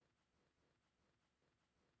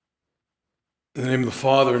In the name of the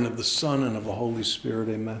Father, and of the Son, and of the Holy Spirit,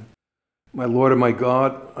 amen. My Lord and my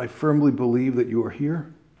God, I firmly believe that you are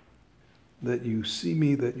here, that you see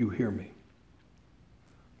me, that you hear me.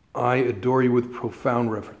 I adore you with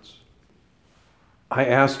profound reverence. I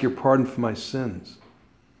ask your pardon for my sins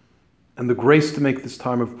and the grace to make this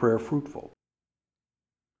time of prayer fruitful.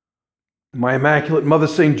 My Immaculate Mother,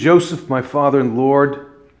 Saint Joseph, my Father and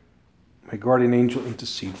Lord, my guardian angel,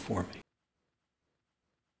 intercede for me.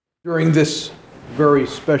 During this very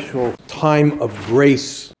special time of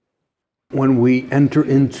grace, when we enter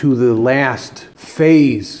into the last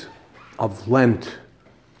phase of Lent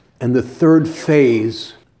and the third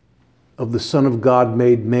phase of the Son of God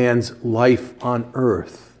made man's life on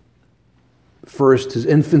earth. First, his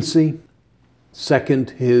infancy.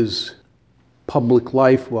 Second, his public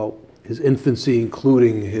life. Well, his infancy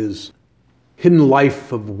including his hidden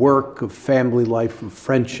life of work, of family life, of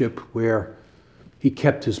friendship, where he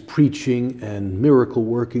kept his preaching and miracle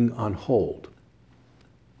working on hold.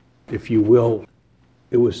 If you will,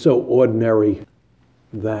 it was so ordinary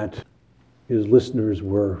that his listeners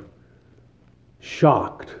were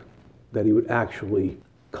shocked that he would actually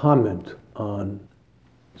comment on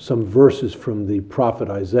some verses from the prophet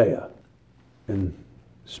Isaiah. And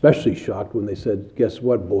especially shocked when they said, "Guess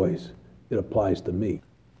what, boys? It applies to me."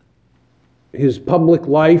 His public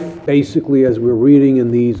life, basically, as we're reading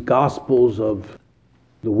in these Gospels of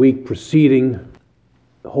the week preceding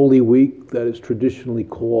Holy Week, that is traditionally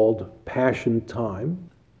called Passion Time,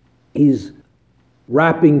 he's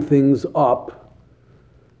wrapping things up,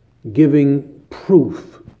 giving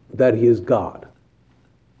proof that he is God.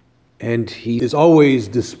 And he is always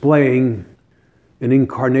displaying an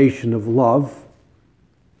incarnation of love,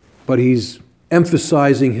 but he's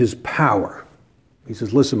emphasizing his power. He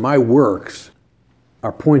says, listen, my works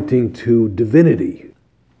are pointing to divinity.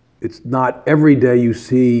 It's not every day you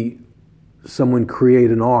see someone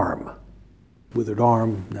create an arm. Withered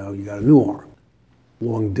arm, now you got a new arm.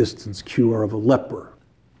 Long distance cure of a leper.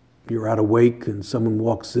 You're at a wake and someone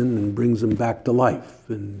walks in and brings them back to life.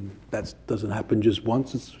 And that doesn't happen just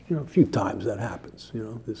once. It's a few times that happens,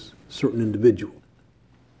 this certain individual.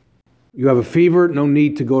 You have a fever, no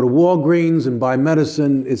need to go to Walgreens and buy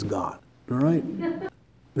medicine, it's gone. All right?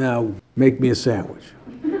 Now, make me a sandwich.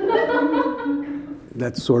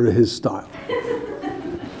 That's sort of his style.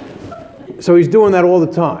 So he's doing that all the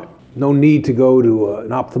time. No need to go to an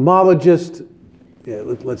ophthalmologist. Yeah,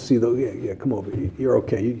 let's see. Come over. You're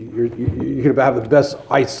okay. You're going to have the best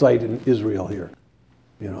eyesight in Israel here.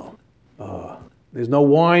 There's no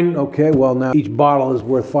wine. Okay, well now each bottle is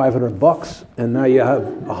worth $500, and now you have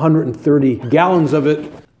 130 gallons of it.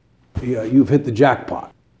 You've hit the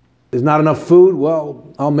jackpot. There's not enough food. Well,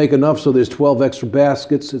 I'll make enough so there's 12 extra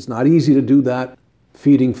baskets. It's not easy to do that,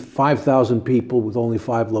 feeding 5,000 people with only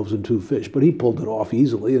 5 loaves and 2 fish. But he pulled it off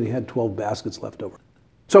easily, and he had 12 baskets left over.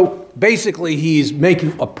 So basically, he's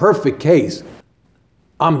making a perfect case.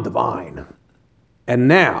 I'm divine. And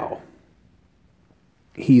now,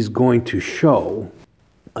 he's going to show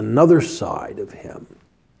another side of him.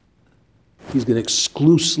 He's going to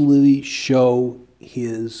exclusively show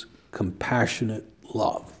his compassionate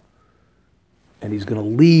love. And he's going to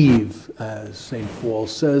leave, as St. Paul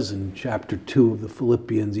says in chapter 2 of the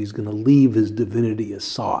Philippians, he's going to leave his divinity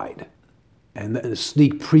aside. And a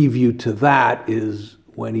sneak preview to that is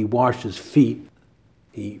when he washes feet,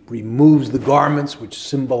 he removes the garments, which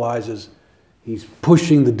symbolizes he's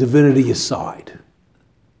pushing the divinity aside.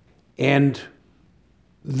 And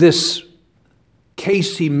this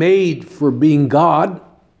case he made for being God,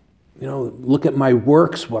 look at my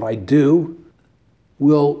works, what I do,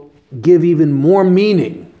 will give even more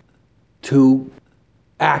meaning to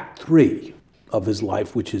Act 3 of his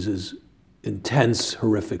life, which is his intense,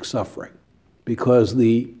 horrific suffering. Because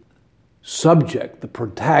the subject, the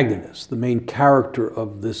protagonist, the main character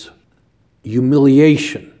of this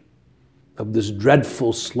humiliation, of this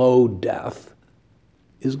dreadful, slow death,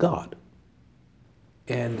 is God.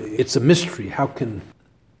 And it's a mystery. How can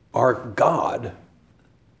our God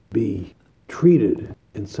be treated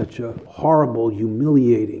in such a horrible,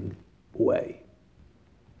 humiliating way?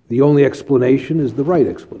 The only explanation is the right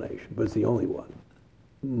explanation, but it's the only one.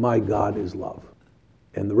 My God is love.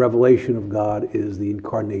 And the revelation of God is the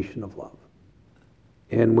incarnation of love.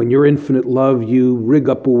 And when you're infinite love, you rig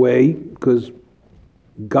up a way, because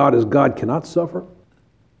God as God cannot suffer.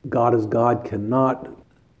 God as God cannot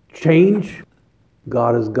change.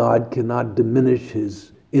 God as God cannot diminish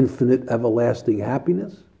his infinite, everlasting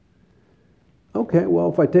happiness. Okay, well,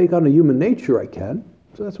 if I take on a human nature, I can.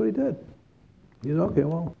 So that's what he did. He said, okay,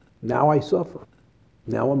 well, now I suffer.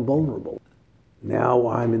 Now I'm vulnerable. Now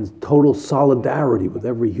I'm in total solidarity with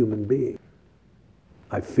every human being.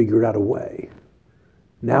 I figured out a way.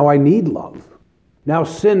 Now I need love. Now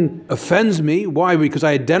sin offends me. Why? Because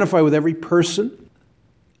I identify with every person.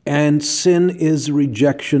 And sin is a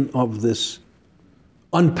rejection of this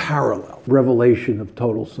unparalleled revelation of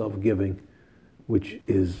total self-giving, which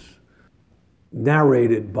is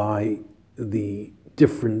narrated by the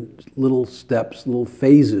different little steps, little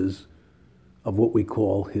phases of what we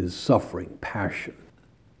call his suffering, passion.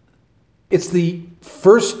 It's the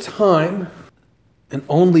first time and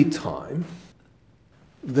only time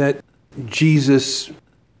that Jesus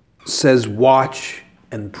says, watch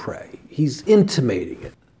and pray. He's intimating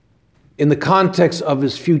it. In the context of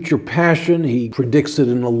his future passion, he predicts it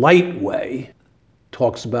in a light way,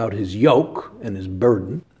 talks about his yoke and his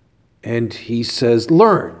burden, and he says,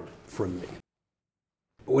 learn from me.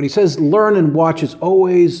 When he says learn and watch, it's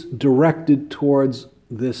always directed towards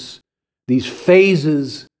these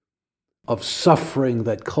phases of suffering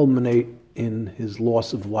that culminate in his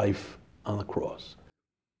loss of life on the cross.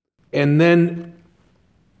 And then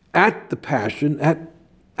at the Passion, at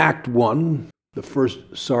Act 1, the first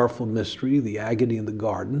sorrowful mystery, the agony in the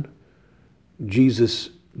garden,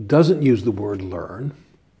 Jesus doesn't use the word learn.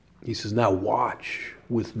 He says, now watch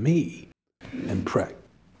with me and pray.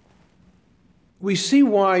 We see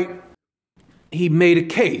why he made a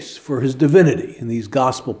case for his divinity in these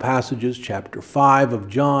gospel passages, chapter 5 of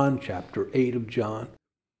John, chapter 8 of John,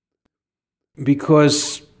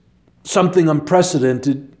 because something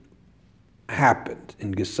unprecedented happened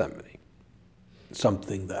in Gethsemane,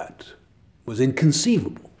 something that was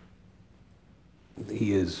inconceivable.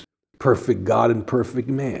 He is perfect God and perfect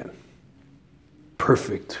man,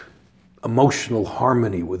 perfect emotional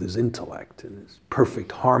harmony with his intellect, and his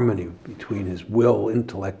perfect harmony between his will,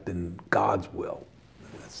 intellect, and God's will.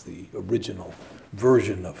 That's the original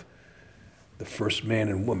version of the first man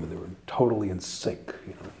and woman. They were totally in sync.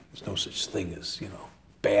 There's no such thing as,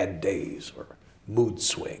 bad days or mood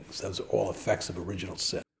swings. Those are all effects of original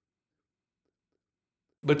sin.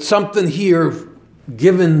 But something here,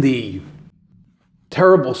 given the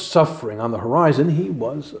terrible suffering on the horizon, he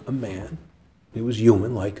was a man. He was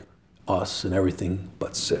human like us and everything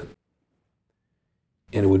but sin.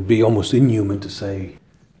 And it would be almost inhuman to say,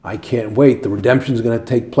 I can't wait, the redemption's going to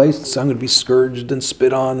take place, I'm going to be scourged and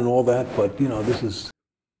spit on and all that, but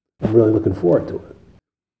I'm really looking forward to it.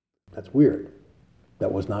 That's weird.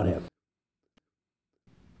 That was not him.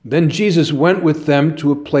 Then Jesus went with them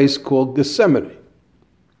to a place called Gethsemane.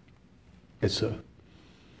 It's a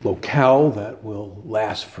locale that will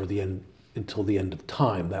last until the end of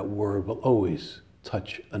time. That word will always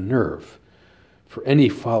touch a nerve for any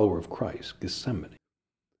follower of Christ, Gethsemane.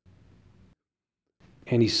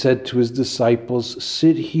 And he said to his disciples,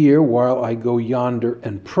 sit here while I go yonder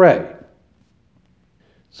and pray.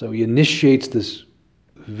 So he initiates this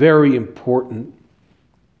very important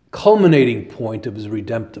culminating point of his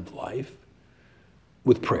redemptive life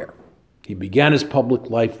with prayer. He began his public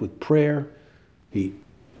life with prayer. He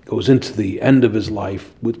goes into the end of his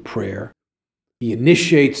life with prayer. He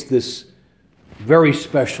initiates this very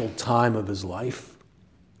special time of his life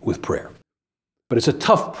with prayer. But it's a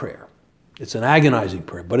tough prayer. It's an agonizing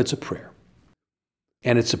prayer, but it's a prayer.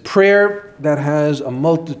 And it's a prayer that has a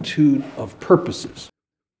multitude of purposes.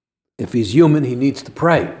 If he's human, he needs to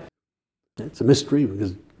pray. It's a mystery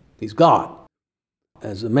because he's God.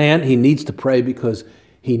 As a man, he needs to pray because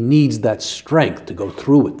he needs that strength to go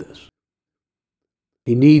through with this.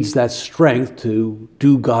 He needs that strength to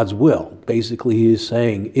do God's will. Basically, he is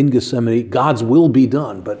saying in Gethsemane, God's will be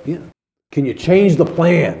done, but can you change the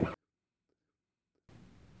plan?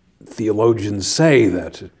 Theologians say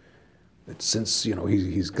that since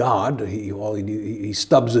he's God, he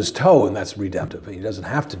stubs his toe, and that's redemptive. He doesn't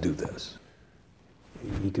have to do this.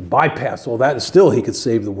 He could bypass all that, and still he could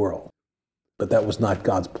save the world. But that was not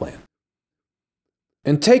God's plan.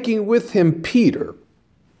 And taking with him Peter,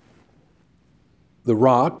 the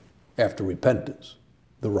rock, after repentance,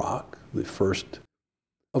 the rock, the first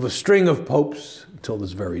of a string of popes until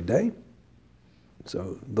this very day.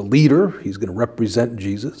 So the leader, he's going to represent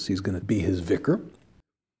Jesus. He's going to be his vicar.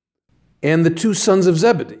 And the two sons of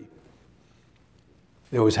Zebedee.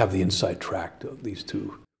 They always have the inside track of these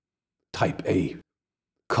two type A,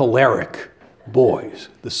 choleric boys,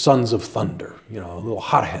 the sons of thunder, a little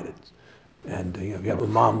hot-headed. And if you have a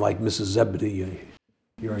mom like Mrs. Zebedee,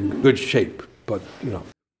 you're in good shape. But,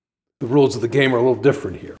 the rules of the game are a little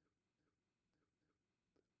different here.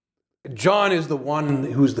 John is the one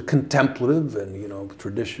who's the contemplative, and,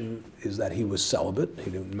 tradition is that he was celibate.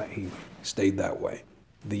 He stayed that way.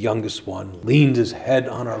 The youngest one leaned his head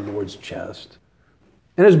on our Lord's chest.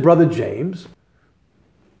 And his brother James,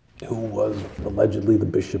 who was allegedly the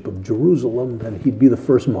Bishop of Jerusalem, and he'd be the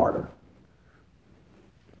first martyr.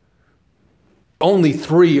 Only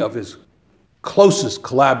 3 of his closest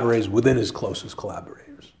collaborators within his closest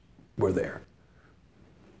collaborators were there.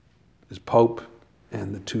 His Pope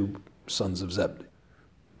and the 2 sons of Zebedee.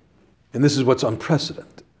 And this is what's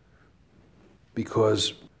unprecedented,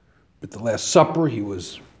 because at the Last Supper, he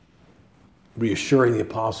was reassuring the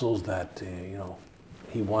apostles that,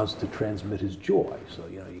 he wants to transmit his joy. So,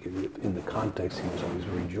 you can, in the context, he was always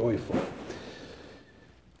very joyful.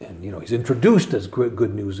 And, he's introduced as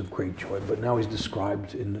good news of great joy, but now he's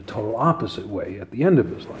described in the total opposite way at the end of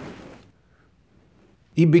his life.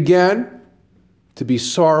 He began to be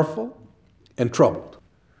sorrowful and troubled.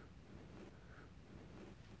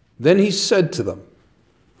 Then he said to them,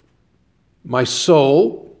 "My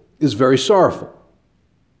soul is very sorrowful,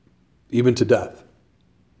 even to death.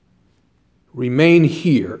 Remain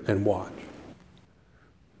here and watch."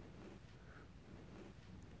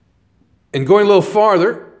 And going a little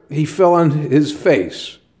farther, he fell on his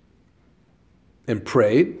face and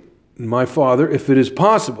prayed, "My Father, if it is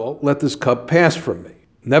possible, let this cup pass from me.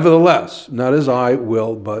 Nevertheless, not as I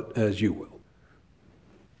will, but as you will."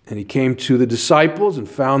 And he came to the disciples and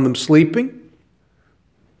found them sleeping.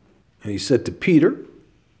 And he said to Peter,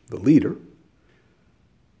 the leader,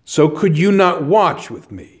 "So could you not watch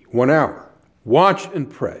with me 1 hour? Watch and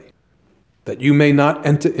pray, that you may not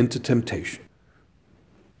enter into temptation."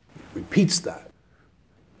 He repeats that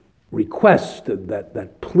request,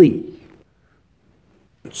 that plea.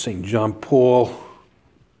 St. John Paul,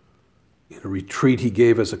 in a retreat he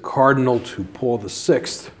gave as a cardinal to Paul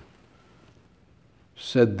VI,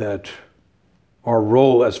 said that our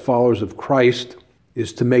role as followers of Christ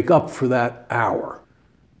is to make up for that hour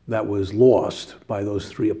that was lost by those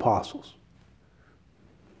 3 apostles.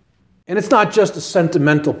 And it's not just a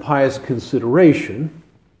sentimental, pious consideration.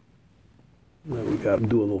 We've got to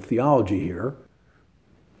do a little theology here.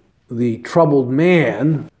 The troubled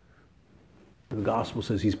man, the gospel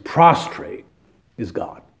says he's prostrate, is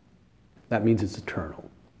God. That means it's eternal.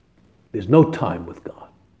 There's no time with God.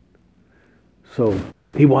 So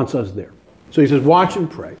he wants us there. So he says, watch and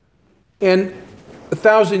pray. And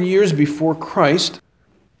 1,000 years before Christ,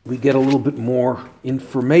 we get a little bit more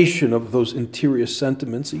information of those interior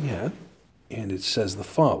sentiments he had. And it says the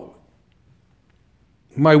following: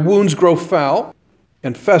 "My wounds grow foul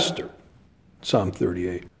and fester," Psalm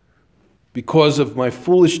 38. "Because of my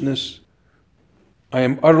foolishness, I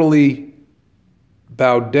am utterly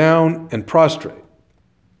bowed down and prostrate.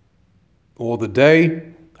 All the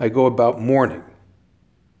day I go about mourning.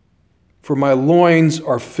 For my loins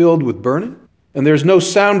are filled with burning, and there's no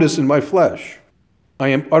soundness in my flesh. I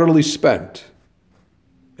am utterly spent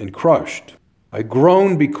and crushed. I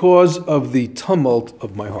groan because of the tumult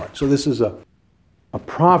of my heart." So this is a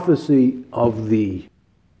prophecy of the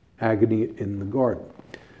agony in the garden.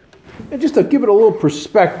 And just to give it a little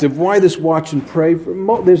perspective, why this watch and pray?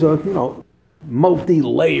 There's a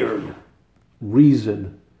multi-layered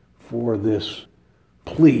reason for this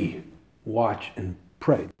plea, watch and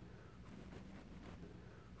pray.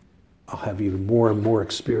 I'll have even more and more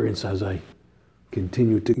experience as I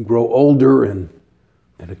continue to grow older and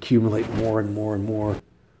accumulate more and more and more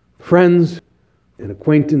friends and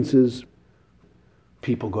acquaintances.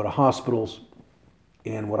 People go to hospitals,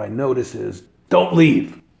 and what I notice is, don't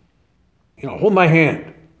leave. Hold my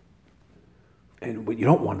hand. And what you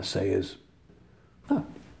don't want to say is,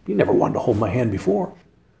 you never wanted to hold my hand before.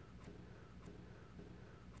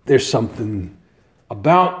 There's something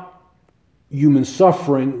about human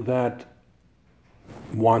suffering that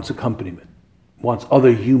wants accompaniment, wants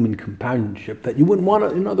other human companionship that you wouldn't want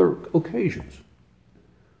in other occasions.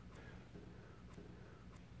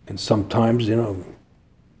 And sometimes, I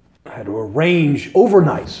had to arrange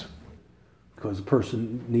overnights because the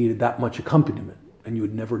person needed that much accompaniment, and you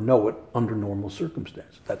would never know it under normal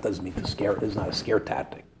circumstances. That doesn't mean to scare. It's not a scare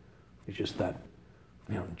tactic. It's just that,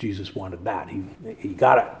 Jesus wanted that. He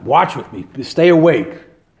got to watch with me, stay awake.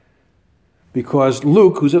 Because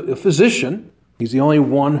Luke, who's a physician, he's the only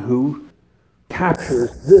one who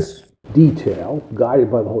captures this detail,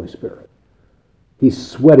 guided by the Holy Spirit. He's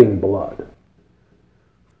sweating blood.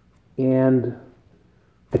 And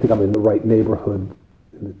I think I'm in the right neighborhood.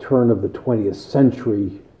 In the turn of the 20th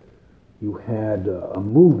century, you had a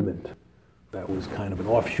movement that was kind of an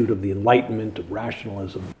offshoot of the Enlightenment, of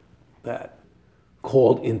rationalism, that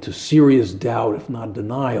called into serious doubt, if not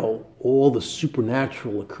denial, all the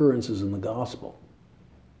supernatural occurrences in the gospel.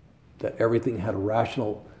 That everything had a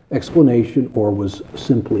rational explanation or was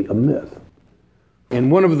simply a myth.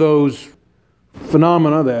 And one of those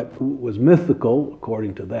phenomena that was mythical,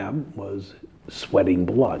 according to them, was sweating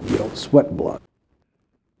blood. You don't sweat blood.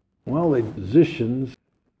 Well, the physicians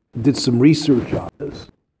did some research on this.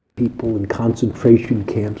 People in concentration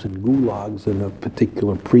camps and gulags, and a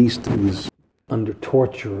particular priest who was under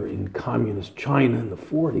torture in communist China in the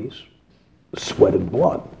 40s sweated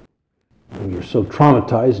blood. And you're so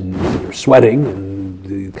traumatized and you're sweating and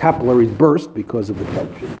the capillaries burst because of the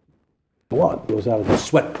tension. Blood goes out of the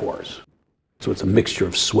sweat pores. So it's a mixture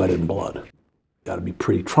of sweat and blood. You got to be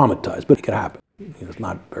pretty traumatized, but it could happen. It's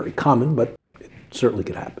not very common, but it certainly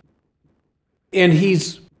could happen. And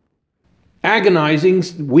he's agonizing,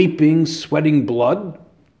 weeping, sweating blood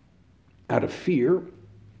out of fear.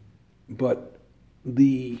 But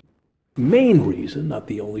the main reason, not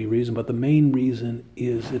the only reason, but the main reason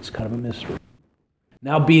is it's kind of a mystery.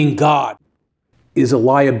 Now, being God is a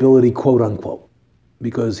liability, quote unquote,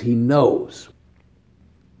 because he knows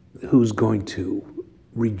who's going to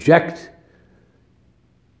reject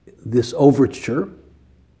this overture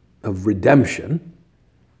of redemption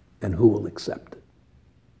and who will accept it.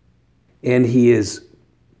 And he is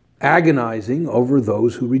agonizing over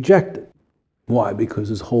those who reject it. Why? Because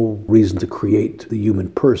his whole reason to create the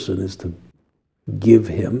human person is to give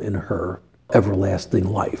him and her everlasting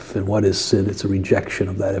life. And what is sin? It's a rejection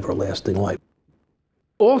of that everlasting life.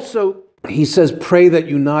 Also, he says, pray that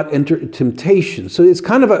you not enter temptation. So it's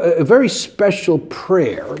kind of a very special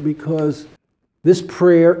prayer, because this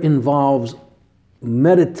prayer involves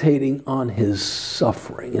meditating on his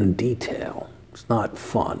suffering in detail. It's not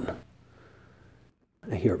fun.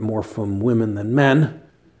 I hear it more from women than men.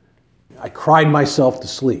 I cried myself to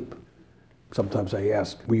sleep. Sometimes I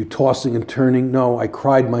ask, were you tossing and turning? No, I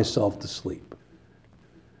cried myself to sleep.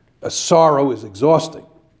 A sorrow is exhausting,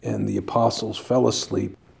 and the apostles fell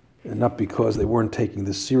asleep, and not because they weren't taking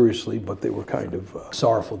this seriously, but they were kind of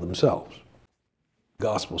sorrowful themselves. The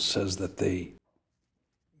gospel says that they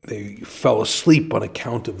fell asleep on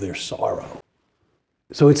account of their sorrow.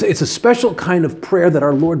 So it's a special kind of prayer that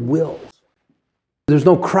our Lord wills. There's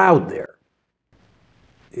no crowd there.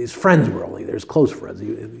 His friends were only there, his close friends,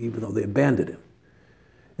 even though they abandoned him.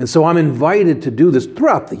 And so I'm invited to do this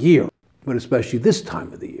throughout the year, but especially this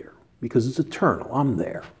time of the year, because it's eternal. I'm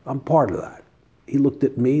there. I'm part of that. He looked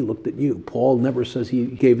at me, looked at you. Paul never says he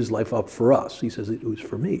gave his life up for us. He says it was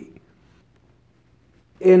for me.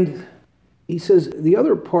 And he says the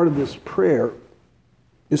other part of this prayer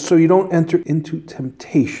is so you don't enter into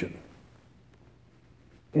temptation.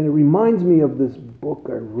 And it reminds me of this book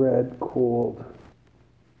I read called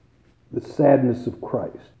The Sadness of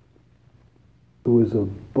Christ. It was a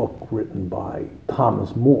book written by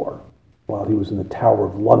Thomas More while he was in the Tower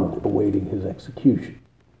of London awaiting his execution.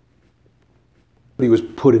 He was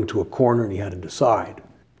put into a corner and he had to decide.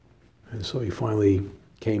 And so he finally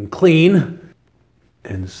came clean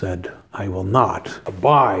and said, I will not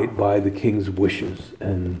abide by the king's wishes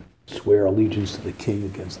and swear allegiance to the king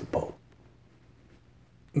against the pope.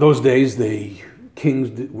 In those days, the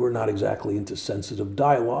kings were not exactly into sensitive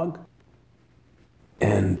dialogue.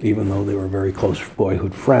 And even though they were very close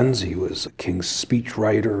boyhood friends, he was a king's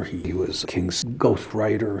speechwriter, he was a king's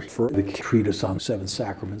ghostwriter for the treatise on 7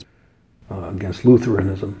 sacraments against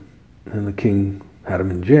Lutheranism. And the king had him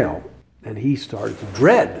in jail. And he started to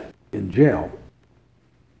dread in jail.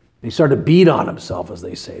 He started to beat on himself, as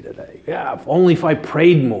they say today. Yeah, if I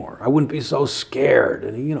prayed more, I wouldn't be so scared.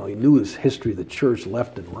 And he knew his history of the church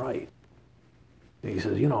left and right. And he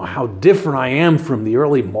says, how different I am from the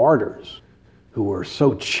early martyrs who were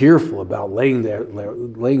so cheerful about laying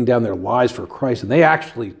down their lives for Christ. And they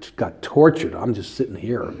actually got tortured. I'm just sitting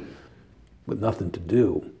here with nothing to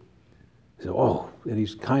do. He said, and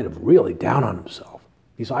he's kind of really down on himself.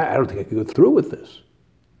 He said, I don't think I could go through with this.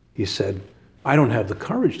 He said, I don't have the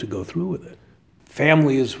courage to go through with it.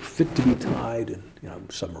 Family is fit to be tied, and I'm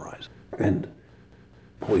summarizing. And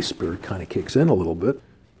Holy Spirit kind of kicks in a little bit,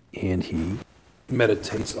 and he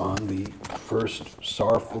meditates on the first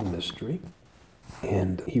sorrowful mystery,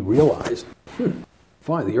 and he realized,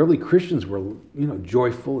 fine, the early Christians were,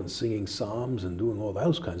 joyful and singing psalms and doing all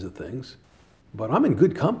those kinds of things, but I'm in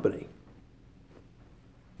good company.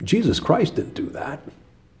 Jesus Christ didn't do that.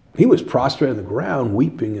 He was prostrate on the ground,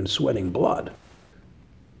 weeping and sweating blood,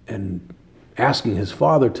 and asking his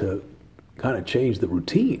Father to kind of change the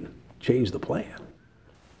routine, change the plan.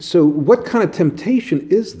 So what kind of temptation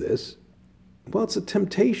is this? Well, it's a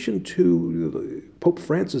temptation to, Pope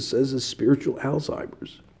Francis says, is spiritual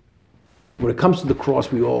Alzheimer's. When it comes to the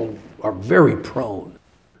cross, we all are very prone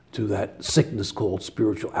to that sickness called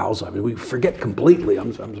spiritual Alzheimer's. We forget completely,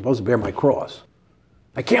 I'm supposed to bear my cross.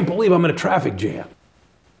 I can't believe I'm in a traffic jam.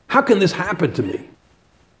 How can this happen to me?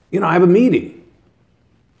 I have a meeting.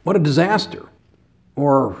 What a disaster.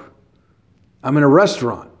 Or I'm in a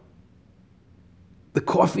restaurant. The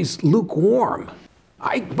coffee's lukewarm.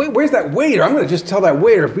 Wait, where's that waiter? I'm going to just tell that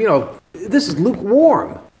waiter, this is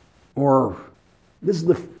lukewarm. Or this is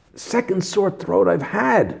the second sore throat I've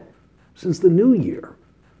had since the new year.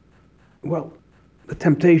 Well, the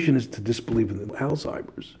temptation is to disbelieve in the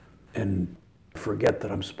Alzheimer's and forget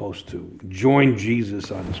that I'm supposed to join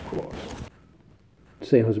Jesus on his cross.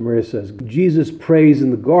 St. Josemaria says, Jesus prays in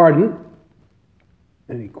the garden,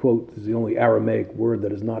 and he quotes the only Aramaic word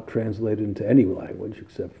that is not translated into any language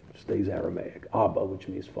except stays Aramaic. Abba, which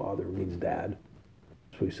means father, means dad.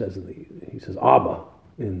 So he says he says Abba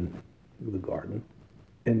in the garden.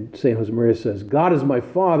 And St. Josemaria says, God is my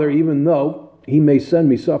father even though he may send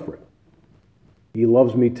me suffering. He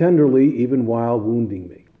loves me tenderly even while wounding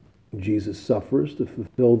me. Jesus suffers to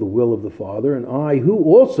fulfill the will of the Father, and I, who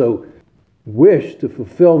also wish to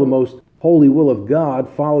fulfill the most holy will of God,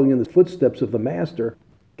 following in the footsteps of the Master,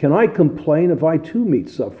 can I complain if I too meet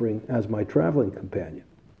suffering as my traveling companion?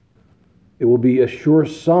 It will be a sure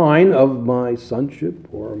sign of my sonship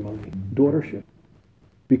or my daughtership,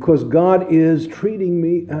 because God is treating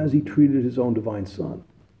me as he treated his own divine Son.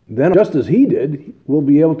 Then, just as he did, we'll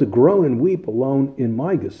be able to groan and weep alone in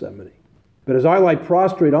my Gethsemane. But as I lie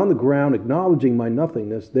prostrate on the ground, acknowledging my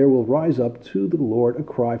nothingness, there will rise up to the Lord a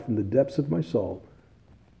cry from the depths of my soul,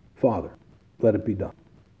 Father, let it be done.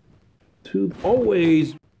 To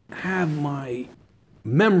always have my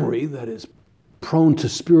memory that is prone to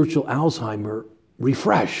spiritual Alzheimer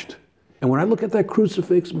refreshed. And when I look at that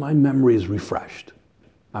crucifix, my memory is refreshed.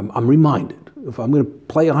 I'm reminded, if I'm going to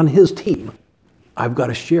play on his team, I've got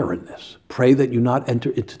to share in this. Pray that you not enter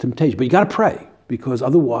into temptation. But you got to pray, because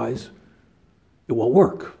otherwise it won't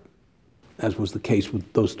work, as was the case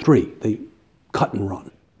with those three. They cut and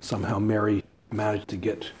run. Somehow Mary managed to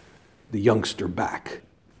get the youngster back.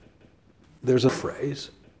 There's a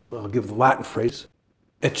phrase, I'll give the Latin phrase,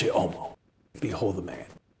 ecce homo, behold the man.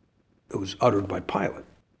 It was uttered by Pilate.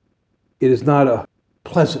 It is not a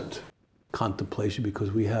pleasant contemplation,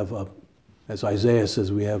 because we have, as Isaiah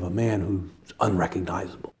says, we have a man who's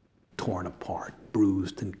unrecognizable, torn apart,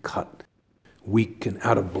 bruised and cut, weak and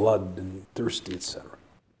out of blood and thirsty, etc.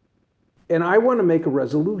 And I want to make a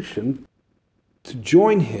resolution to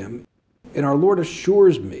join him, and our Lord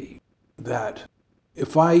assures me that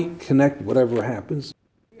if I connect whatever happens,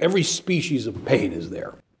 every species of pain is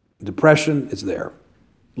there. Depression is there.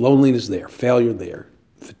 Loneliness there. Failure there.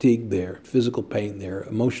 Fatigue there. Physical pain there.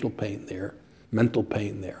 Emotional pain there. Mental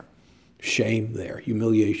pain there. Shame there.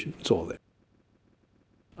 Humiliation. It's all there.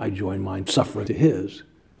 I join mine suffering to his.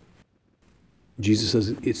 Jesus says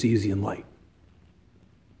it's easy and light.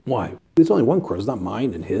 Why? There's only one cross. It's not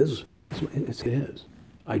mine and his. It's his.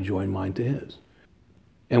 I join mine to his.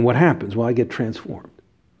 And what happens? Well, I get transformed.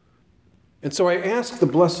 And so I ask the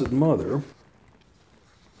Blessed Mother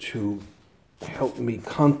to help me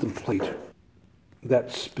contemplate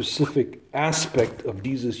that specific aspect of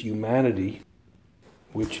Jesus' humanity,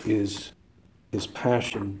 which is his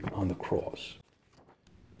passion on the cross.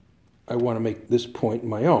 I want to make this point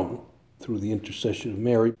my own through the intercession of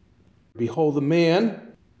Mary. Behold the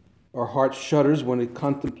man, our heart shudders when it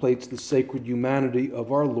contemplates the sacred humanity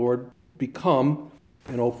of our Lord become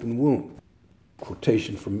an open wound.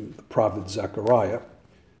 Quotation from the prophet Zechariah.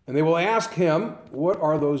 And they will ask him, what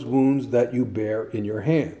are those wounds that you bear in your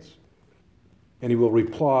hands? And he will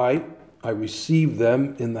reply, I receive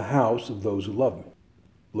them in the house of those who love me.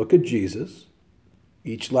 Look at Jesus.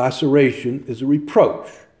 Each laceration is a reproach.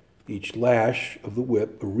 Each lash of the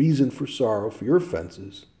whip, a reason for sorrow for your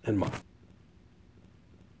offenses and mine.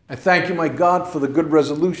 I thank you, my God, for the good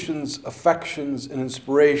resolutions, affections, and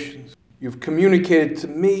inspirations you've communicated to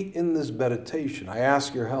me in this meditation. I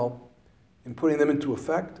ask your help in putting them into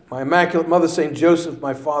effect. My Immaculate Mother, St. Joseph,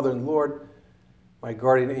 my Father and Lord, my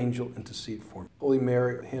guardian angel, intercede for me. Holy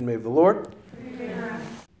Mary, handmaid of the Lord,